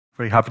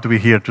Very happy to be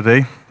here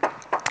today.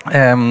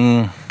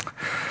 And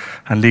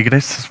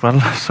Ligres as well.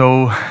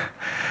 So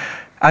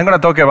I'm going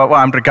to talk about,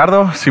 I'm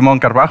Ricardo, Simón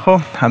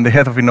Carbajo. I'm the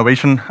head of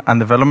innovation and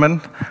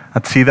development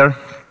at CEDAR.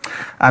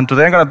 And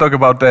today I'm going to talk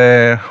about,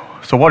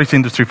 so what is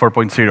Industry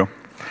 4.0?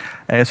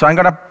 So I'm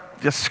going to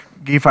just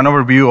give an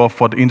overview of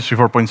what Industry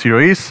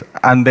 4.0 is,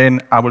 and then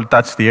I will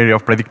touch the area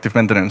of predictive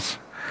maintenance.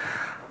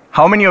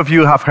 How many of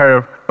you have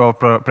heard of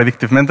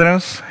predictive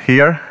maintenance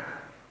here?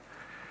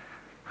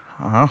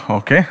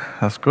 Okay,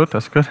 that's good,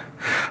 that's good.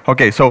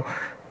 Okay, so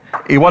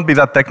it won't be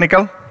that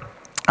technical,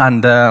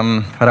 and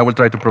but I will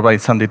try to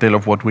provide some detail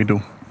of what we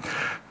do.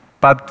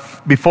 But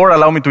before,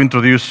 allow me to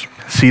introduce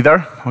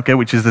CEDAR, okay,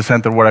 which is the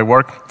center where I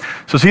work.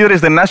 So CEDAR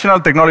is the National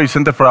Technology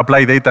Center for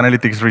Applied Data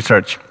Analytics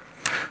Research.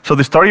 So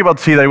the story about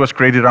CEDAR was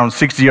created around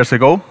 6 years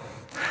ago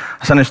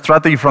as a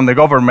strategy from the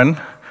government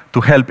to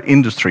help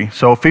industry.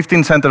 So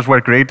 15 centers were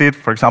created,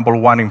 for example,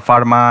 one in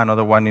pharma,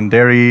 another one in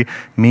dairy,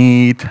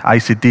 meat,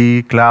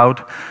 ICT,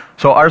 cloud.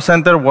 So our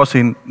center was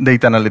in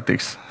data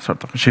analytics,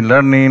 sort of machine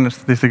learning,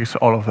 statistics,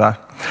 all of that.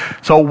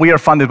 So we are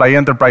funded by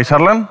Enterprise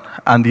Ireland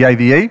and the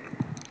IDA,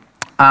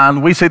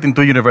 and we sit in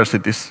 2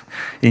 universities,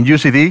 in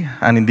UCD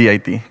and in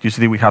DIT.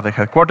 UCD, we have the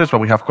headquarters,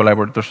 but we have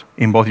collaborators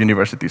in both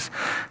universities.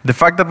 The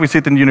fact that we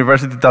sit in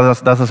university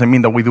doesn't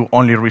mean that we do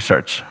only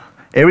research.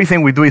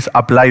 Everything we do is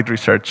applied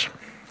research,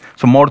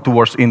 so more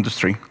towards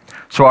industry.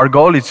 So our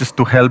goal is just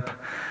to help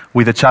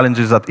with the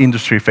challenges that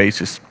industry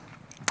faces.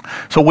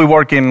 So we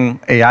work in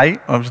AI,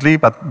 obviously,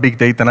 but big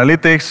data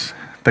analytics,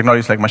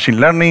 technologies like machine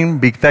learning,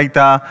 big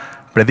data,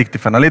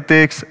 predictive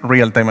analytics,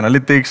 real-time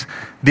analytics,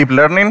 deep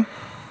learning.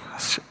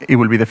 It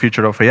will be the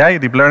future of AI,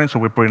 deep learning, so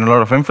we're putting a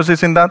lot of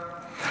emphasis in that,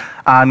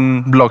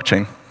 and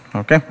blockchain,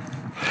 okay?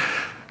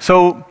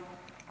 So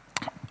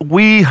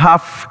we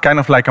have kind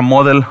of like a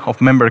model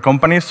of member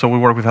companies, so we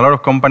work with a lot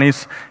of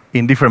companies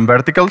in different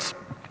verticals.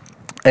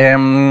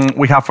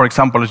 We have, for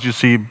example, as you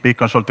see, big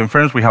consulting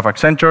firms. We have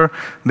Accenture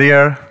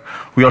there.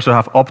 We also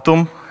have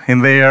Optum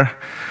in there.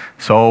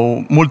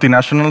 So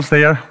multinationals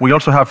there. We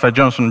also have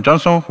Johnson &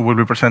 Johnson, who will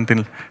be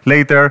presenting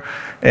later,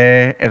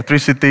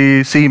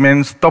 Electricity,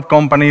 Siemens, top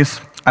companies.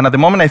 And at the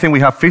moment, I think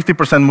we have 50%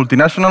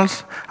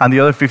 multinationals and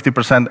the other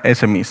 50%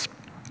 SMEs.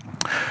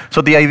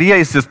 So the idea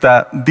is just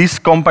that these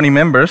company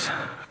members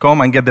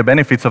come and get the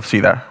benefits of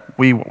CEDAR.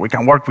 We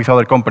can work with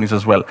other companies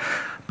as well.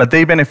 But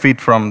they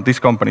benefit from these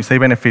companies. They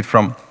benefit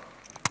from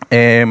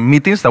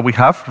meetings that we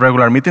have,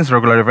 regular meetings,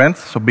 regular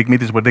events, so big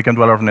meetings where they can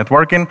do a lot of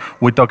networking.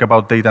 We talk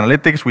about data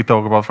analytics. We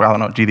talk about, I don't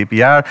know,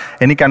 GDPR,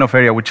 any kind of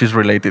area which is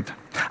related.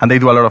 And they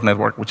do a lot of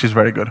network, which is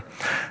very good.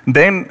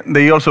 Then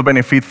they also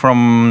benefit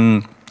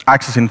from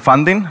accessing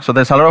funding. So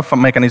there's a lot of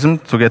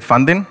mechanisms to get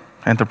funding,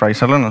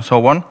 Enterprise Ireland and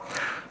so on.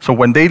 So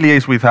when they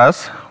liaise with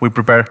us, we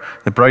prepare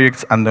the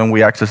projects, and then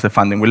we access the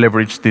funding. We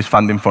leverage this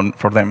funding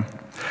for them.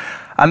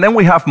 And then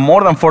we have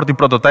more than 40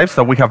 prototypes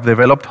that we have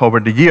developed over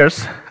the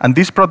years. And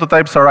these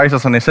prototypes arise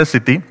as a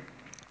necessity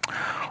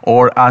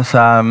or as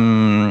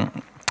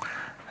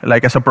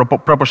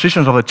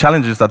propositions of the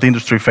challenges that the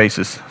industry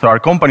faces. So our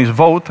companies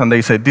vote, and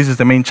they say, this is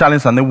the main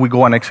challenge, and then we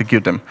go and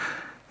execute them.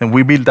 And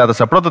we build that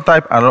as a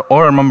prototype, and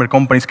all our member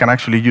companies can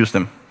actually use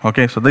them.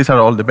 Okay, so these are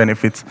all the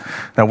benefits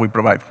that we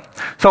provide.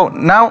 So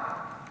now,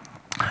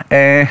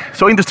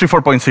 so Industry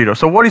 4.0.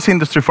 So what is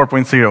Industry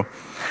 4.0?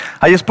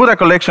 I just put a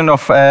collection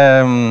of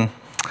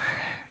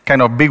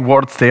kind of big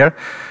words there,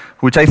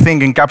 which I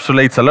think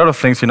encapsulates a lot of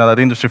things, that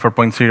Industry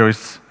 4.0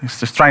 is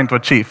just trying to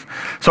achieve.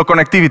 So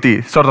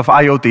connectivity, sort of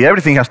IoT,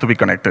 everything has to be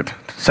connected.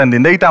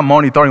 Sending data,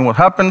 monitoring what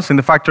happens in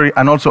the factory,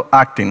 and also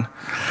acting.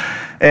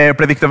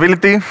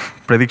 Predictability,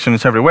 prediction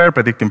is everywhere,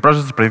 predicting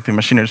processes, predicting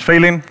machinery is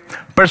failing.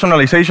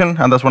 Personalization,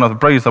 and that's one of the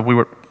projects that we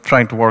were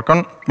trying to work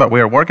on, but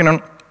we are working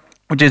on,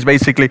 which is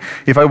basically,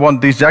 if I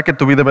want this jacket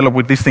to be developed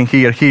with this thing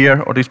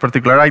here, or this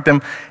particular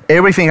item,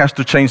 everything has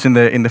to change in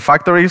the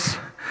factories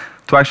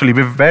to actually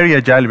be very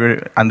agile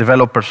and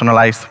develop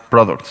personalized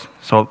products.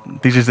 So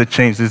this is the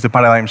change, this is the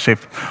paradigm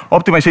shift.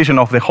 Optimization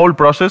of the whole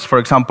process, for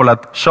example,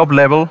 at shop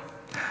level,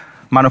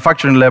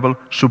 manufacturing level,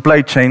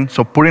 supply chain,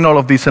 so putting all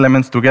of these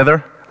elements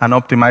together and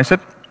optimize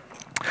it.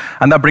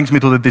 And that brings me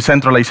to the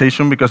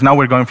decentralization, because now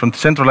we're going from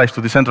centralized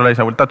to decentralized.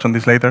 I will touch on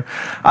this later.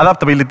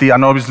 Adaptability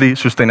and obviously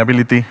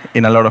sustainability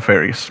in a lot of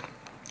areas.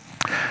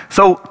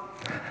 So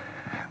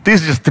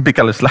this is just a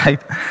typical slide.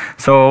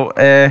 So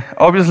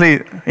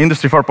obviously,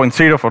 Industry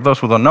 4.0, for those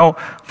who don't know,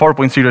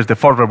 4.0 is the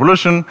fourth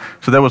revolution.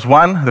 So there was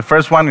the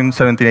first one in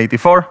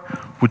 1784,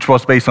 which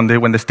was based on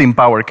when the steam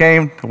power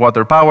came, the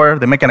water power,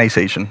 the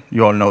mechanization.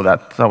 You all know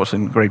that. That was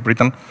in Great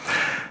Britain.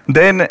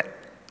 Then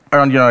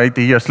around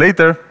 80 years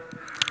later,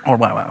 or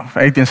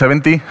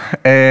 1870,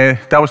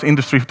 that was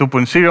Industry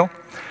 2.0,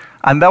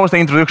 and that was the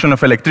introduction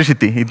of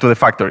electricity into the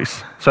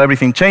factories. So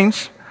everything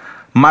changed,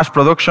 mass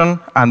production,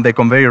 and the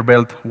conveyor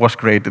belt was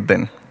created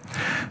then.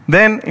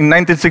 Then, in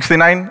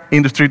 1969,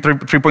 Industry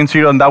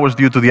 3.0, and that was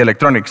due to the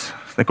electronics,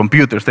 the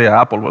computers there,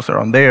 Apple was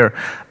around there,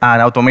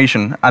 and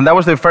automation. And that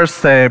was the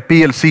first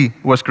PLC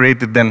was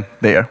created then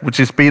there, which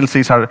is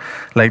PLCs are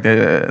like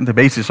the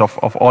basis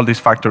of all these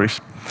factories.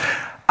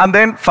 And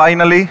then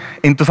finally,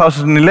 in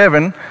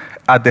 2011,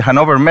 at the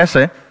Hannover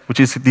Messe, which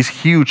is this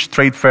huge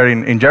trade fair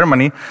in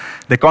Germany,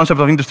 the concept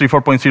of Industry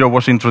 4.0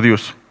 was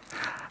introduced.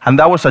 And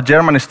that was a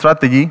German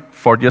strategy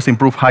for just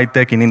improve high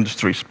tech in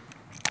industries.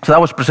 So that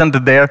was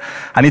presented there,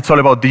 and it's all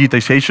about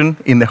digitization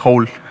in the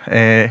whole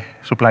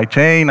supply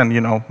chain and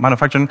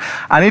manufacturing.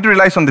 And it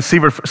relies on the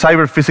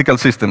cyber physical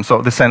systems,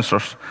 so the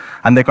sensors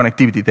and the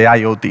connectivity, the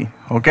IoT.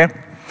 Okay?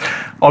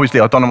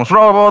 Obviously, autonomous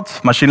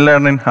robots, machine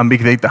learning, and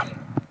big data.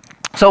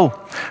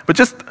 So,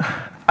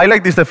 I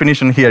like this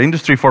definition here,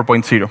 Industry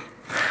 4.0.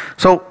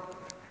 So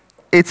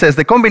it says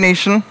the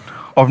combination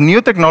of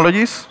new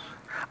technologies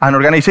and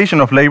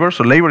organization of labor,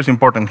 so labor is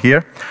important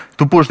here,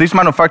 to push this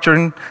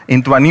manufacturing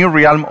into a new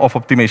realm of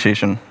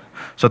optimization.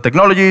 So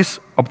technologies,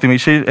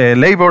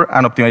 labor,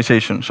 and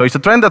optimization. So it's a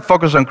trend that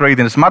focuses on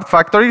creating smart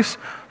factories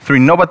through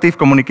innovative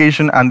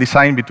communication and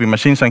design between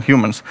machines and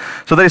humans.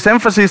 So there is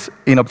emphasis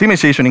in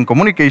optimization, in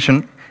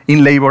communication,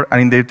 in labor,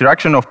 and in the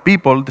interaction of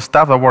people, the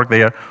staff that work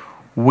there,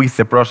 with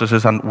the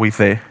processes and with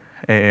the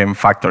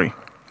factory.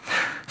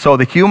 So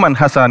the human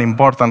has an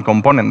important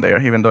component there,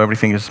 even though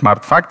everything is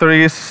smart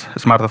factories,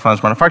 smart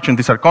advanced manufacturing.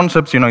 These are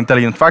concepts,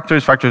 intelligent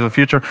factories, factories of the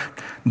future.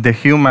 The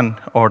human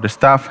or the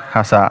staff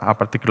has a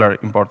particular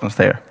importance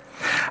there.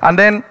 And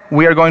then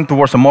we are going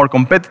towards a more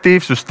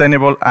competitive,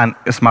 sustainable, and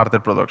smarter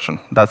production.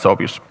 That's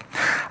obvious.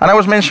 And I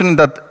was mentioning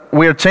that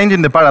we are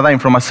changing the paradigm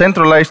from a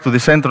centralized to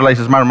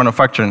decentralized smart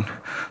manufacturing.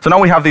 So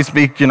now we have these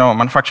big,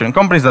 manufacturing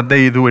companies that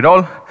they do it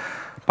all.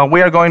 But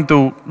we are going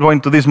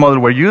to this model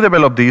where you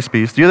develop this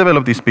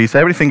piece,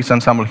 everything is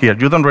ensembled here.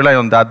 You don't rely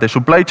on that. The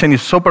supply chain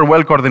is super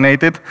well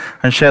coordinated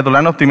and scheduled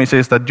and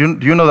optimized that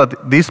you know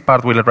that this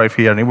part will arrive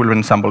here and it will be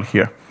assembled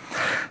here.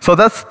 So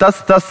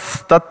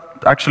that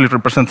actually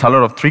represents a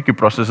lot of tricky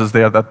processes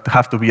there that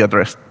have to be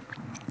addressed.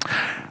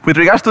 With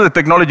regards to the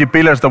technology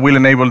pillars that will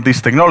enable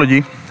this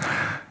technology,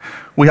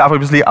 we have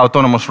obviously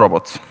autonomous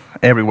robots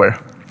everywhere.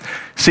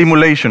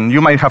 Simulation,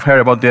 you might have heard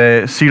about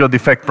the zero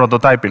defect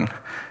prototyping.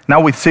 Now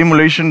with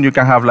simulation, you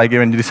can have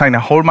even you design a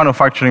whole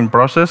manufacturing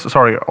process,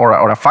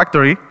 or a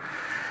factory,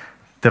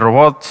 the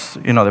robots,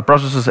 the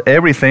processes,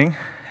 everything,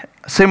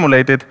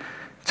 simulate it,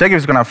 check if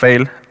it's going to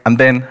fail, and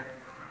then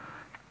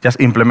just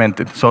implement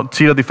it. So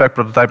zero defect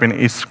prototyping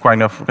is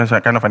kind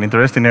of an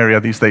interesting area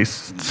these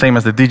days, same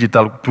as the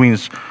digital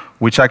twins,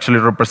 which actually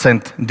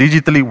represent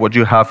digitally what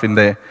you have in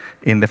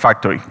the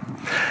factory.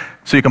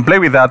 So you can play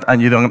with that,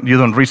 and you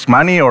don't risk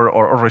money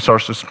or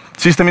resources.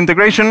 System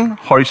integration,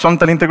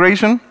 horizontal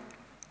integration.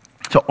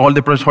 So all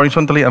the process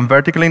horizontally and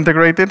vertically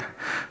integrated.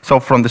 So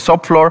from the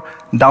shop floor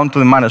down to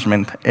the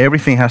management,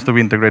 everything has to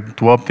be integrated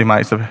to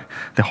optimize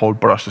the whole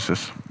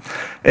processes.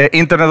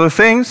 Internet of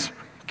Things,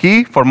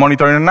 key for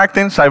monitoring and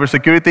acting.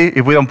 Cybersecurity,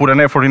 if we don't put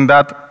an effort in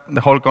that,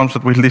 the whole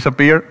concept will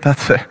disappear.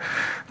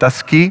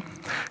 That's key.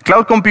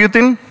 Cloud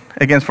computing,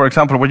 again, for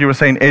example, what you were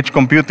saying, edge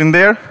computing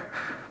there.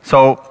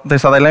 So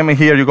there's a dilemma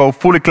here. You go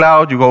fully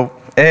cloud, you go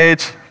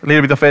edge, a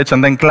little bit of edge,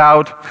 and then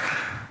cloud.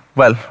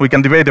 Well, we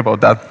can debate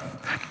about that.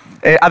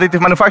 Additive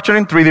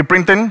manufacturing, 3D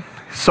printing.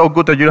 So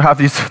good that you have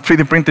this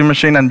 3D printing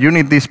machine and you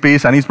need this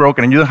piece and it's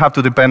broken and you don't have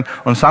to depend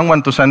on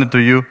someone to send it to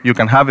you. You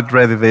can have it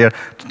ready there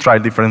to try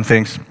different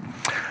things.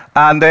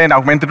 And then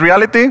augmented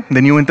reality,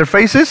 the new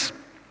interfaces.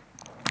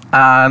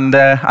 And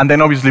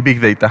then obviously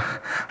big data.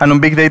 And on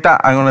big data,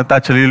 I'm going to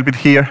touch a little bit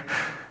here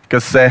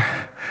because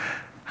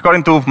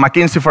according to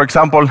McKinsey, for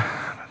example,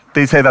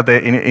 they say that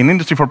in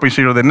Industry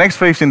 4.0, the next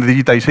phase in the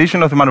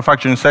digitization of the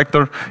manufacturing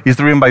sector is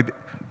driven by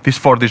these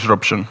 4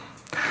 disruptions.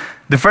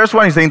 The first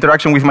one is the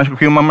interaction with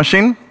human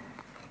machine,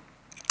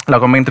 like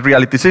augmented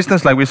reality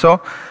systems, like we saw.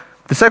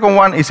 The second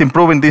one is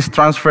improving these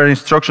transfer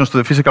instructions to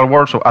the physical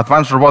world, so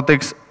advanced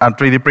robotics and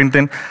 3D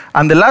printing.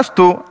 And the last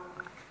 2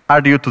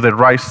 are due to the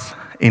rise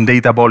in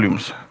data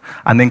volumes,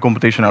 and then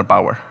computational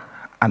power,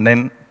 and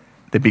then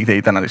the big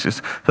data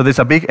analysis. So there's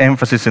a big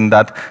emphasis in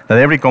that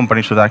every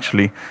company should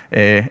actually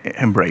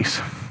embrace.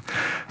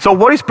 So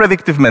what is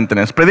predictive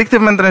maintenance?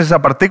 Predictive maintenance is a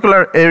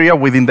particular area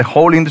within the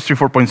whole Industry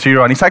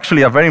 4.0, and it's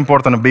actually a very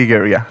important and big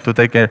area to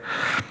take care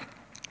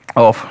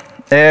of.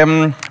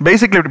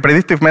 Basically,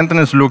 predictive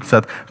maintenance looks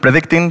at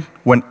predicting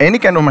when any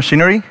kind of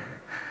machinery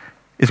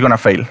is going to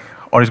fail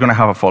or is going to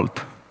have a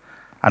fault.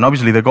 And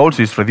obviously, the goal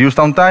is reduce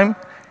downtime.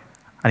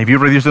 And if you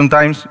reduce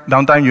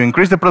downtime, you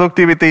increase the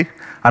productivity,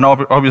 and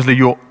obviously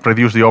you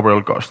reduce the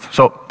overall cost.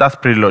 So that's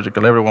pretty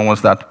logical. Everyone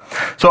wants that.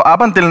 So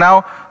up until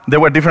now, there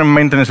were different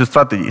maintenance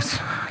strategies.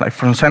 Like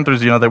from centuries,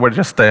 they were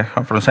just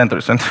from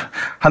centuries, and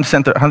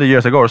 100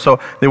 years ago or so,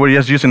 they were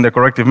just using the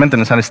corrective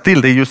maintenance, and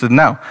still they use it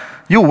now.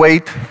 You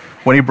wait,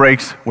 when it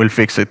breaks, we'll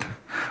fix it.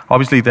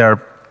 Obviously, this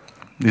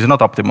is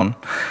not optimum.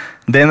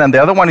 Then, and the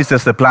other one is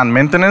just the planned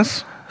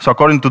maintenance. So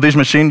according to this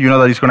machine, you know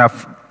that it's going to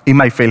have, it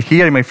might fail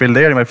here, it might fail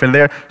there, it might fail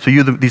there. So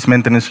you do this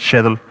maintenance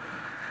schedule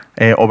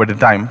over the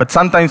time. But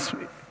sometimes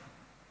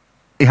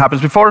it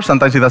happens before,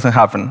 sometimes it doesn't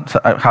happen. So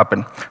at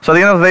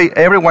the end of the day,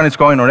 everyone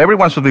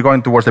should be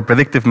going towards the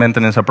predictive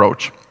maintenance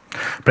approach.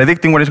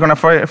 Predicting when it's going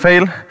to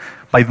fail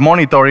by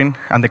monitoring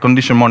and the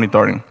condition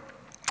monitoring.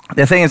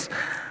 The thing is,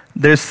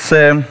 There's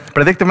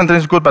predictive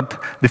maintenance is good,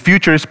 but the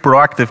future is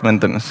proactive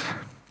maintenance,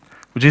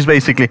 which is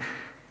basically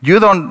you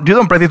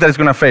don't predict that it's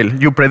going to fail.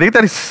 You predict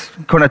that it's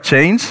going to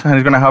change and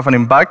it's going to have an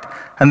impact,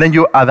 and then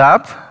you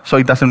adapt so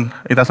it doesn't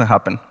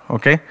happen.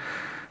 Okay?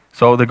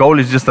 So the goal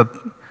is just that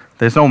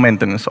there's no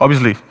maintenance.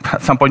 Obviously,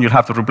 at some point you'll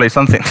have to replace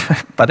something,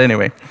 but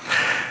anyway.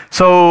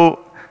 So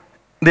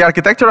the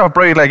architecture of a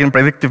project like in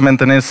predictive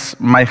maintenance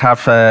might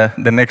have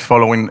the next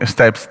following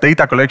steps: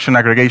 data collection,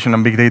 aggregation,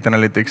 and big data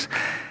analytics.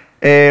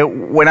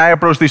 When I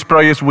approach these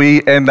projects,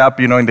 we end up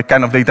in the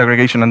kind of data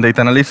aggregation and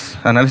data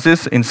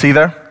analysis in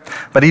CEDAR,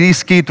 but it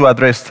is key to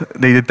address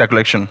the data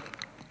collection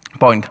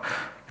point.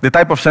 The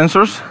type of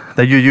sensors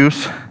that you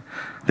use,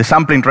 the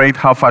sampling rate,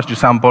 how fast you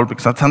sample,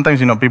 because sometimes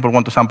people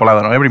want to sample, I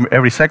don't know, every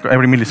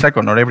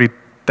millisecond or every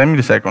 10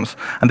 milliseconds,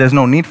 and there's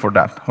no need for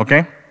that,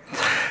 okay?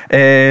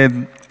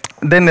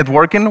 Then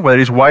networking, whether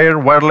it's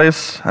wired,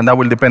 wireless, and that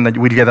will depend that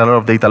you will get a lot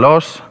of data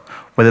loss.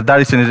 Whether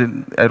that is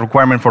a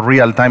requirement for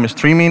real-time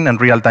streaming and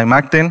real-time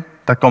acting,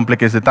 that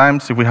complicates the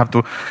times if we have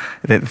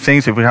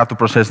to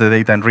process the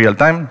data in real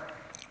time.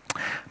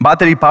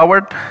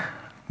 Battery-powered,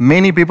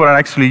 many people are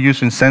actually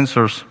using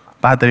sensors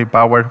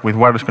battery-powered with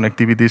wireless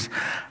connectivities,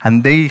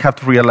 and they have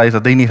to realize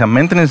that they need a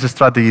maintenance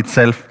strategy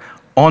itself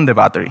on the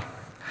battery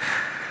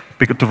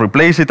to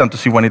replace it and to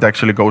see when it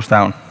actually goes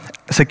down.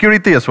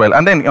 Security as well.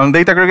 And then on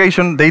data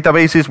aggregation,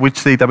 databases, which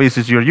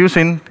databases you're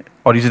using,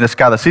 or is it a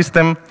SCADA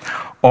system,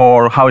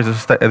 or how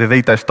is the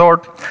data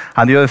stored?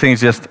 And the other thing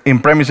is just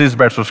in-premises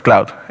versus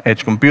cloud,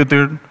 edge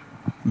computer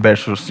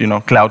versus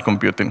cloud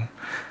computing.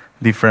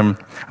 Different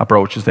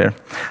approaches there.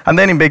 And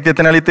then in big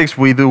data analytics,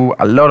 we do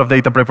a lot of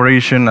data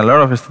preparation, a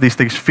lot of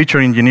statistics, feature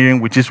engineering,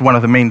 which is one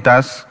of the main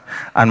tasks,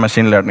 and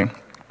machine learning.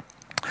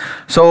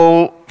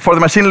 So for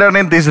the machine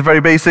learning, this is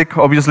very basic,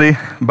 obviously,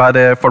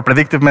 but for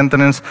predictive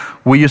maintenance,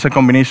 we use a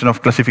combination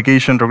of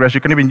classification, regression.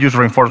 You can even use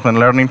reinforcement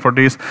learning for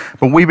this,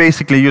 but we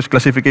basically use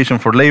classification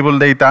for label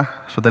data,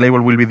 so the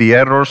label will be the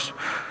errors,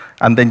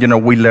 and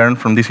then we learn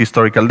from this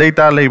historical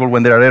data, label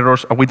when there are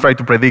errors, and we try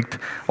to predict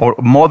or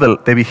model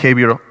the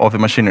behavior of the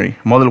machinery,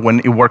 model when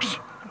it works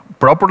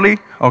properly,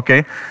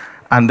 okay,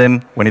 and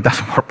then when it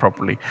doesn't work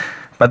properly.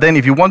 But then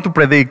if you want to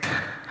predict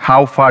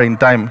how far in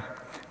time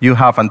you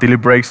have until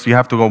it breaks, you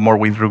have to go more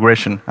with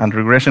regression. And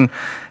regression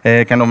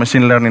kind of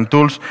machine learning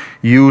tools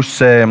use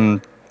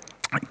kind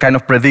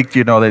of predict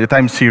the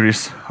time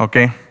series,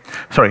 okay?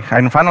 Sorry,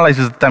 kind of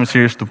analyzes the time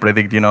series to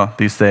predict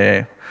this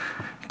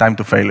time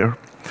to failure.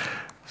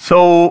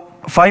 So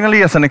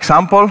finally, as an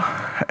example,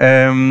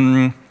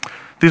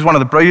 this is one of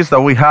the projects that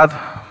we had.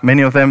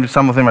 Many of them,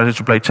 some of them are in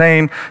supply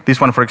chain.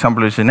 This one, for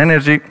example, is in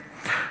energy.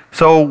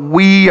 So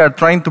we are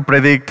trying to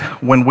predict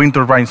when wind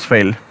turbines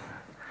fail.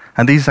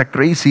 And this is a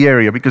crazy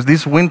area because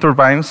these wind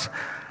turbines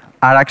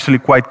are actually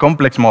quite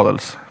complex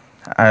models,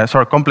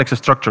 complex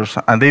structures,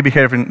 and they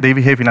behave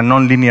in a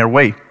non-linear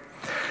way.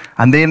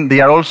 And then they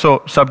are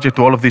also subject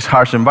to all of these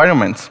harsh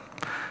environments.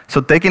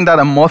 So taking that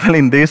and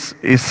modeling this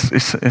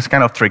is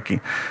kind of tricky.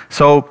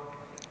 So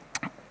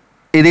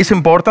it is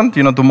important,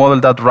 to model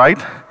that right,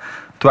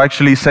 to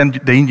actually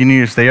send the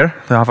engineers there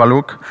to have a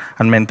look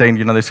and maintain,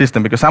 the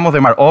system, because some of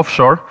them are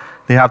offshore.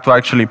 They have to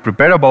actually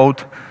prepare a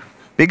boat,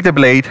 pick the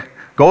blade,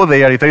 go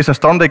there. If there is a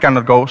storm, they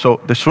cannot go. So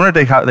the sooner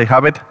they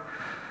have it,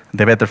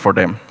 the better for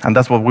them. And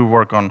that's what we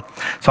work on.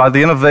 So at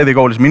the end of the day, the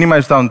goal is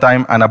minimize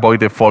downtime and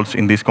avoid the faults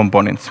in these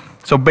components.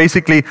 So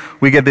basically,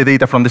 we get the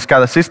data from the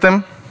SCADA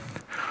system.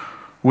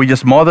 We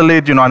just model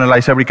it,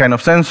 analyze every kind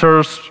of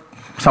sensors.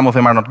 Some of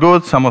them are not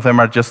good. Some of them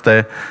are just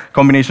a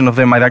combination of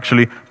them might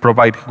actually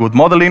provide good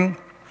modeling.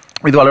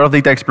 We do a lot of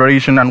data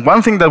exploration. And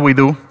one thing that we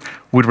do,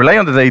 we rely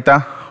on the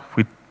data.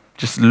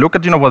 Just look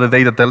at what the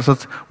data tells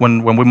us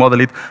when we model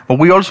it, but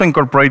we also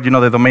incorporate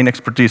the domain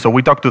expertise. So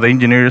we talk to the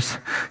engineers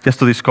just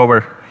to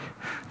discover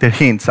their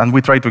hints, and we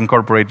try to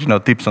incorporate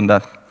tips on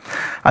that.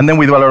 And then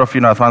we do a lot of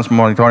advanced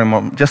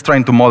monitoring, just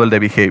trying to model the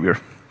behavior.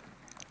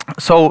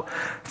 So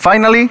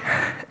finally,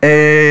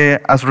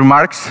 as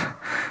remarks,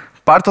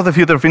 part of the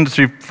future of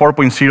Industry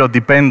 4.0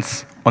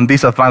 depends on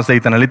this advanced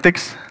data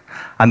analytics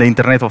and the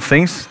Internet of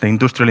Things, the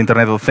industrial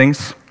Internet of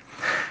Things.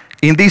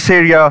 In this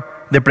area,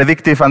 the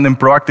predictive and then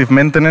proactive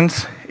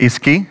maintenance is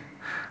key,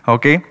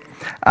 okay?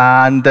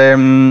 And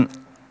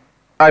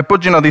I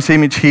put this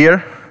image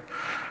here,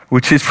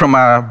 which is from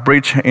a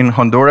bridge in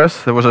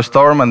Honduras. There was a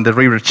storm and the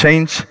river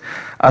changed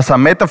as a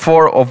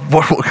metaphor of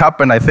what will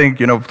happen, I think,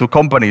 to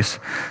companies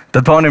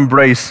that don't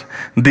embrace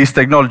this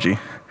technology.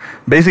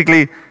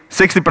 Basically,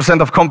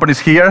 60% of companies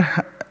here,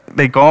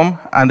 they come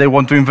and they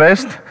want to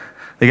invest.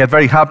 They get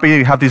very happy,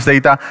 they have this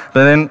data,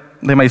 but then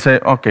they may say,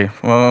 okay,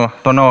 well,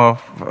 don't know,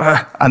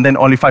 and then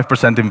only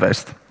 5%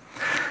 invest.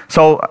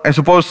 So I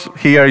suppose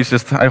here is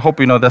just, I hope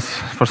that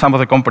for some of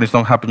the companies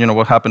don't happen,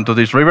 what happened to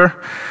this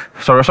river.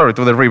 Sorry,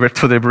 to the river,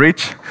 to the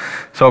bridge.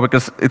 So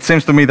because it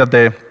seems to me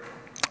that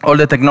all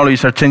the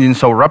technologies are changing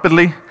so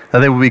rapidly that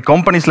there will be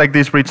companies like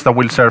this bridge that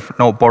will serve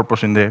no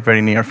purpose in the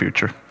very near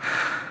future.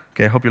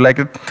 Okay, I hope you like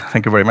it.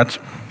 Thank you very much.